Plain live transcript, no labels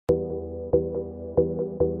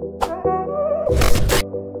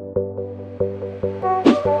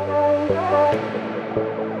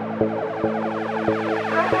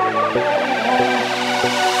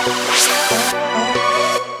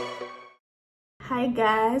Hi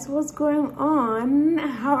guys, what's going on?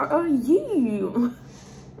 How are you?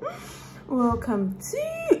 Welcome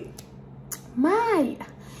to my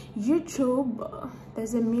YouTube.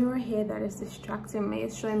 There's a mirror here that is distracting me.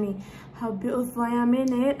 It's showing me how beautiful I am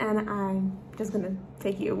in it, and I'm just gonna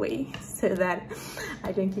take it away so that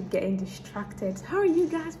I don't keep getting distracted. How are you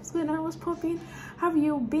guys? What's going on? What's popping? How have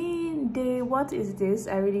you been? What is this?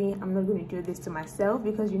 I'm not going to do this to myself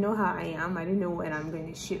because you know how I am. I don't know when I'm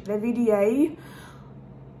going to shoot the video.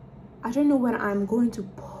 I don't know when I'm going to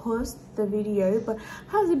post the video, but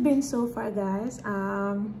how's it been so far, guys?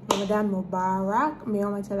 Ramadan Mubarak. May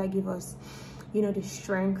Allah Ta'ala give us, the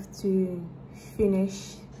strength to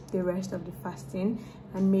finish the rest of the fasting,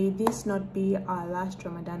 and may this not be our last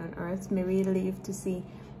Ramadan on earth. May we live to see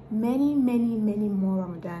many more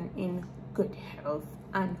Ramadan in good health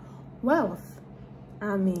and wealth.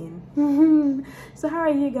 I mean, so how are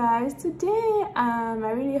you guys today? I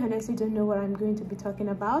really honestly don't know what I'm going to be talking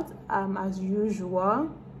about. As usual,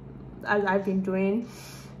 as I've been doing,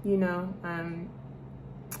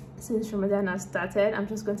 since Ramadan has started, I'm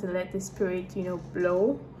just going to let the spirit,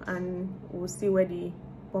 blow, and we'll see where the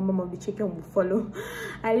bum of the chicken will follow.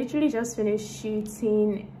 I literally just finished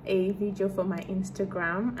shooting a video for my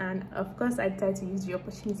Instagram, and of course I tried to use the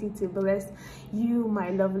opportunity to bless you,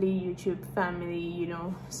 my lovely YouTube family,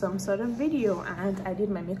 some sort of video. And I did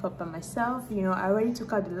my makeup by myself. I already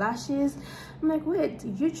took out the lashes. I'm like, wait,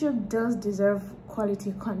 YouTube does deserve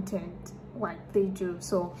quality content like they do,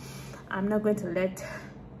 so I'm not going to let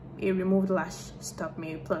a removed lash stop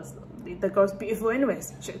me. Plus the girl's beautiful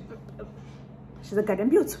anyways. She's a goddamn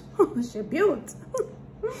beaut. She's a beaut.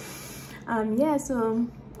 Yeah, so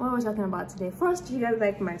what we're talking about today. First, you guys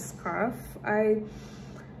like my scarf. I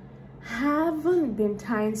haven't been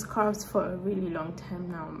tying scarves for a really long time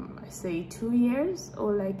now. I say 2 years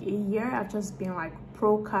or like a year. I've just been like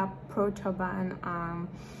pro cap, pro turban,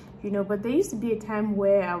 but there used to be a time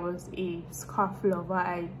where I was a scarf lover.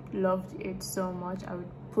 I loved it so much. I would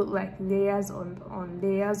put like layers on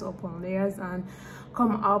layers upon layers and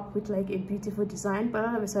come up with like a beautiful design. But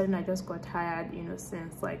all of a sudden I just got tired,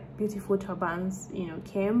 since like beautiful turbans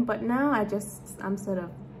came. But now I'm sort of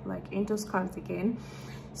like into scarves again.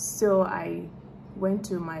 So I went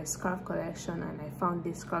to my scarf collection and I found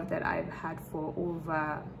this scarf that I've had for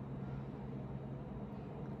over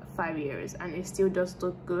 5 years, and it still does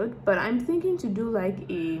look good. But I'm thinking to do like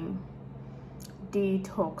a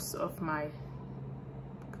detox of my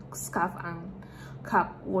scarf and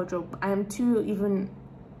cap wardrobe. I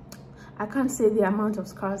can't say the amount of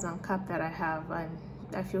scarves and cap that I have, and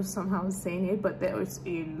I feel somehow saying it, but there is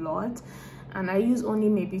a lot, and I use only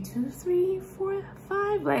maybe 2, 3, 4,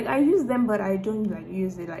 5. Like I use them, but I don't like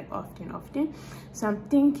use it like often. So I'm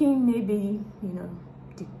thinking maybe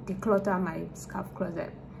declutter my scarf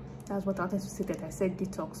closet. That's what I wanted to say, that I said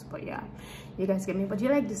detox, but yeah, you guys get me. But you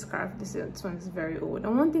like this scarf? This one is very old,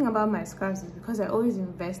 and one thing about my scarves is because I always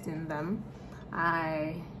invest in them,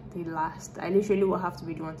 they last. I literally will have to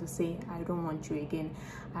be the one to say I don't want you again.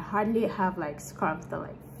 I hardly have like scarves that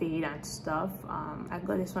like fade and stuff. I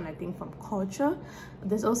got this one I think from Culture.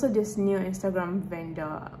 There's also this new Instagram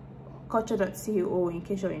vendor, culture.co. in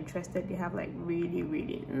case you're interested. They have like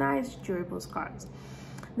really nice durable scarves.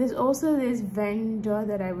 There's also this vendor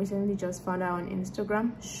that I recently just found out on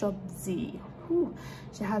Instagram, Shop Z. Ooh,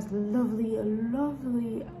 she has lovely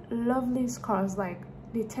scarves. Like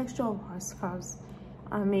the texture of her scarves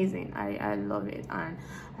are amazing. I love it, and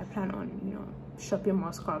I plan on shopping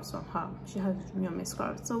more scarves from her. She has yummy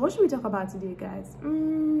scarves. So what should we talk about today, guys?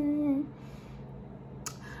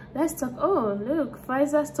 Let's talk. Oh look,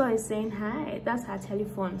 Faiza's toy is saying hi. That's her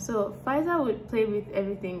telephone. So Faiza would play with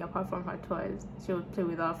everything apart from her toys. She would play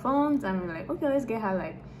with our phones, and we're like, okay, let's get her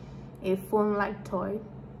like a phone like toy.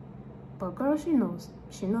 But girl, she knows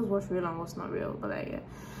what's real and what's not real. But like, yeah.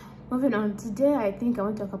 Moving on, today I think I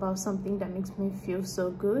want to talk about something that makes me feel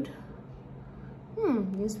so good.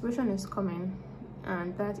 The inspiration is coming,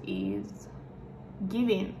 and that is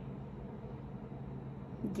giving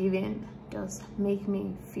just make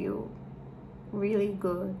me feel really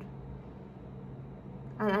good.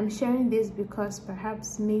 And I'm sharing this because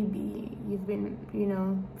perhaps maybe you've been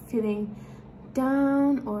feeling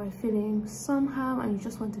down or feeling somehow, and you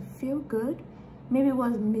just want to feel good. Maybe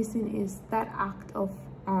what's missing is that act of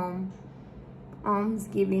alms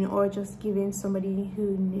giving, or just giving somebody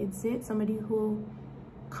who needs it, somebody who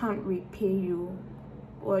can't repay you.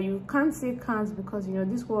 Or you can't say can't, because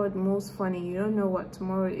this world moves funny. You don't know what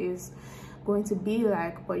tomorrow is going to be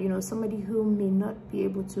like. But somebody who may not be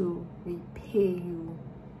able to repay you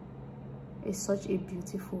is such a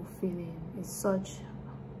beautiful feeling. It's such,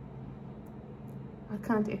 I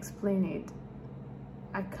can't explain it.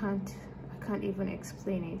 I can't even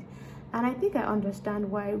explain it. And I think I understand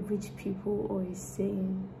why rich people always say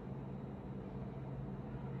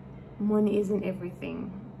money isn't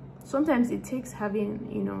everything. Sometimes it takes having,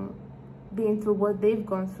 you know, being through what they've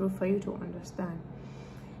gone through for you to understand.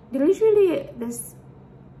 There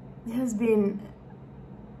has been,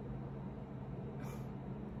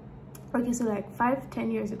 okay, so like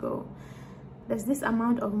 5-10 years ago, there's this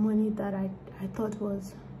amount of money that I thought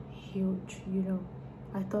was huge, you know,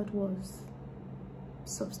 I thought was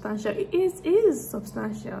substantial. It is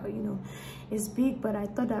substantial, you know, it's big, but I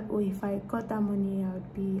thought that, oh, if I got that money, I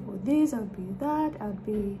would be, or this, I would be that, I would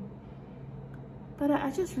be, but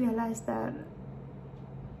I just realized that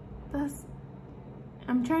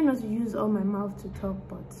I'm trying not to use all my mouth to talk,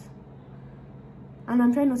 and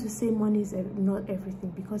I'm trying not to say money is not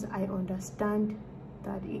everything, because I understand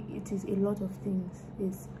that it is a lot of things.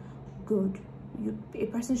 It's good. A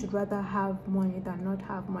person should rather have money than not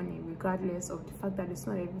have money, regardless of the fact that it's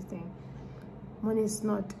not everything. Money is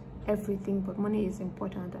not everything, but money is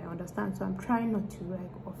important. I understand. So I'm trying not to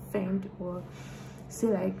like offend or say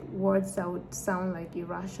like words that would sound like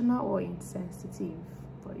irrational or insensitive.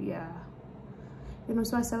 But yeah, you know,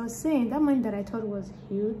 so as I was saying, that money that I thought was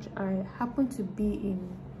huge, I happened to be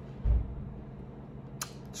in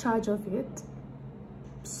charge of it,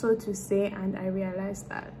 so to say, and I realized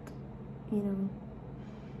that, you know,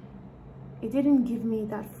 it didn't give me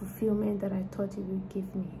that fulfillment that I thought it would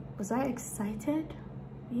give me. Was I excited?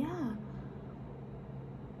 Yeah.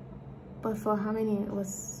 But for how many? It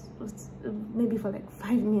was maybe for like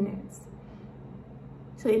 5 minutes.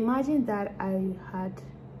 So imagine that I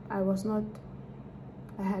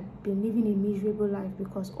had been living a miserable life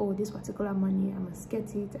because, oh, this particular money, I must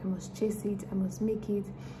get it, I must chase it, I must make it,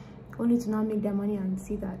 only to now make that money and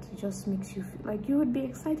see that it just makes you feel like you would be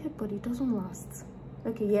excited, but it doesn't last.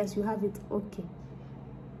 Okay, yes, you have it, okay,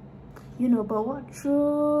 you know, but what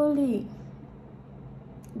truly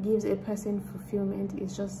gives a person fulfillment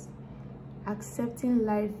is just accepting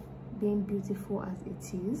life being beautiful as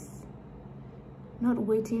it is, not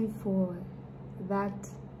waiting for that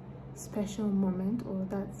special moment or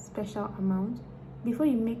that special amount. Before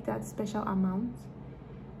you make that special amount,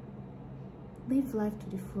 live life to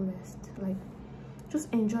the fullest. Like,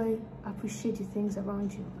 just enjoy, appreciate the things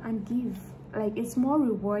around you, and give. Like, it's more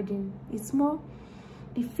rewarding. It's more,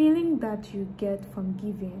 the feeling that you get from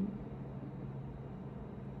giving,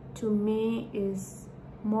 to me, is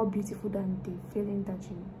more beautiful than the feeling that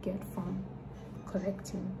you get from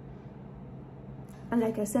collecting. And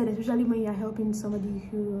like I said, especially when you're helping somebody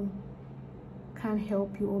who can't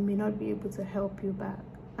help you or may not be able to help you back.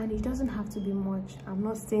 And it doesn't have to be much. I'm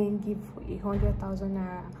not saying give 100,000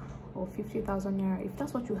 naira or 50,000 naira. If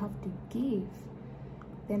that's what you have to give,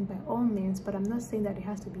 then by all means. But I'm not saying that it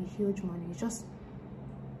has to be huge money. It's just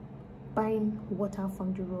buying water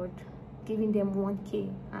from the road, giving them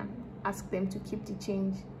 1K and ask them to keep the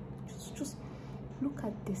change. Just look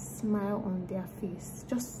at the smile on their face.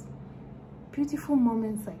 Just beautiful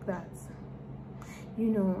moments like that, you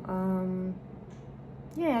know.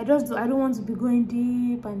 Yeah, I don't want to be going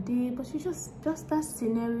deep and deep, but it's just that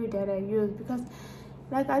scenario that I use, because,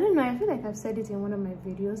 like, I don't know, I feel like I've said it in one of my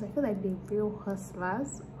videos, I feel like the real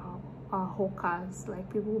hustlers are hawkers,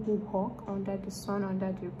 like people who hawk under the sun,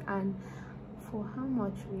 under the, and for how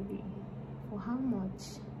much, really? For how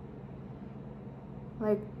much?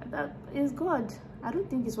 Like, that is God. I don't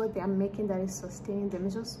think it's what they are making that is sustaining them.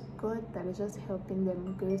 It's just God that is just helping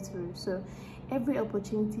them go through. So every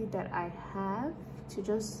opportunity that I have to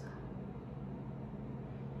just,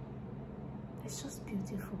 it's just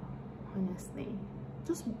beautiful, honestly.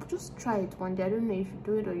 Just try it one day. I don't know if you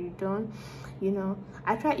do it or you don't, you know.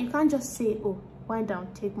 I try. You can't just say, oh, wind down,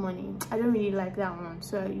 take money. I don't really like that one.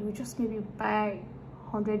 So you just maybe buy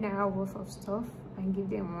 100 naira worth of stuff and give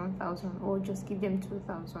them 1,000, or just give them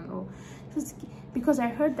 2,000, or just, because I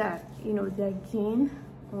heard that, you know, their gain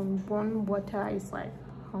on one water is like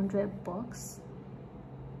 $100.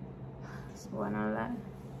 So why not that?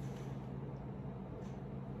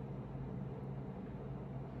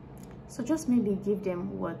 So just maybe give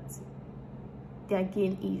them what their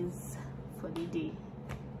gain is for the day.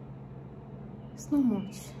 It's not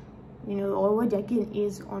much, you know, or what their gain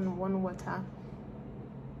is on one water.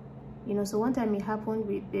 You know, so one time it happened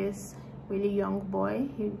with this really young boy.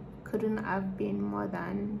 He couldn't have been more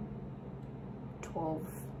than 12,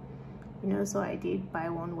 you know, so I did buy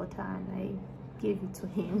one water and I gave it to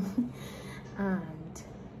him. And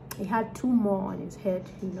he had 2 more on his head,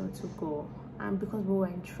 you know, to go. And because we were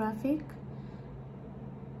in traffic,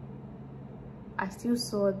 I still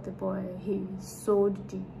saw the boy. He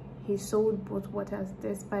sold both waters,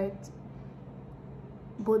 despite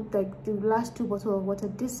both like the last 2 bottles of water,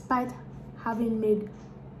 despite having made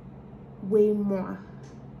way more.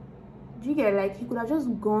 Do you get? Like, he could have just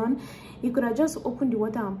gone, he could have just opened the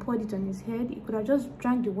water and poured it on his head, he could have just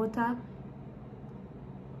drank the water,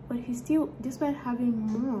 but he still, despite having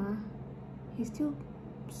more, he still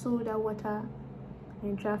sold that water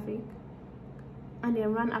in traffic and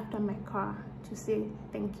then ran after my car to say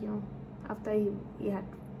thank you after he had.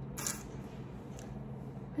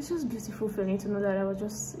 It's just beautiful feeling to know that I was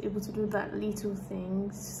just able to do that little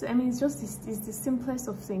things. I mean, it's the simplest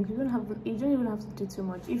of things. You don't even have to do too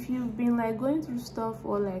much. If you've been like going through stuff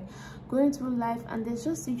or like going through life and you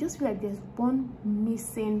just feel like there's one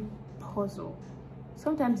missing puzzle,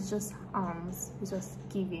 sometimes it's just alms, it's just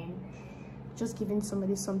giving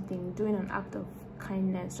somebody something, doing an act of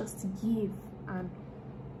kindness just to give, and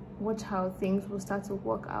watch how things will start to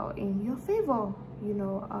work out in your favor, you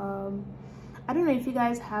know. I don't know if you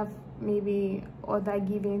guys have maybe other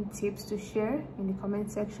giving tips to share in the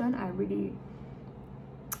comment section.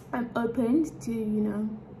 I'm open to, you know,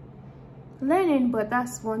 learning, but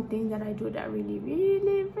that's one thing that I do that really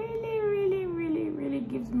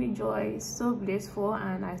gives me joy. It's so blissful,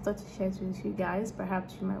 and I thought to share it with you guys.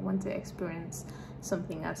 Perhaps you might want to experience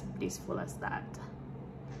something as blissful as that.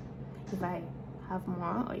 If I have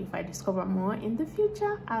more, or if I discover more in the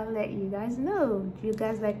future, I'll let you guys know. Do you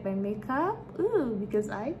guys like my makeup? Ooh, because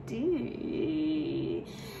I do.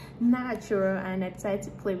 Natural, and I decided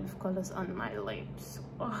to play with colors on my lips.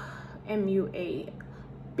 Oh, MUABE,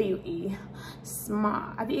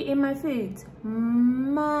 smart. Have you in my feet?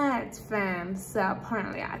 Mad fam. So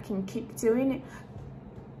apparently I can keep doing it.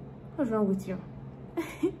 What's wrong with you?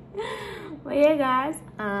 Well, yeah guys,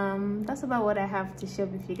 that's about what I have to share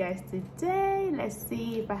with you guys today. Let's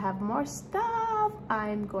see if I have more stuff.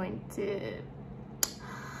 I'm going to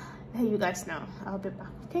let you guys know. I'll be back.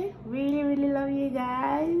 Okay, really love you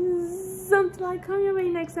guys. Until I come your way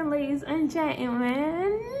next time, ladies and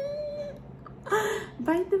gentlemen.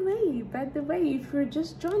 By the way, if you're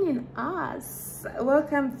just joining us,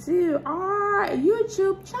 welcome to our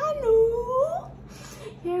YouTube channel.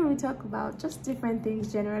 Here we talk about just different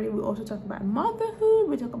things. Generally, we also talk about motherhood,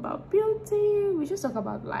 we talk about beauty, we just talk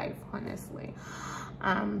about life, honestly.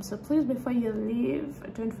 So please, before you leave,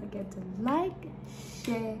 don't forget to like,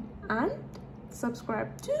 share, and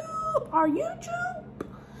subscribe to our YouTube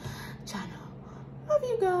channel. Love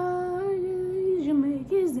you guys. You may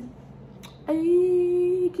kiss it.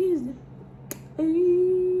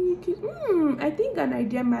 I think an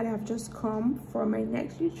idea might have just come for my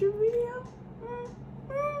next YouTube video.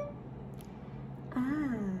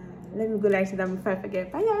 Let me go like that before I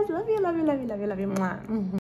forget. Bye guys, love you.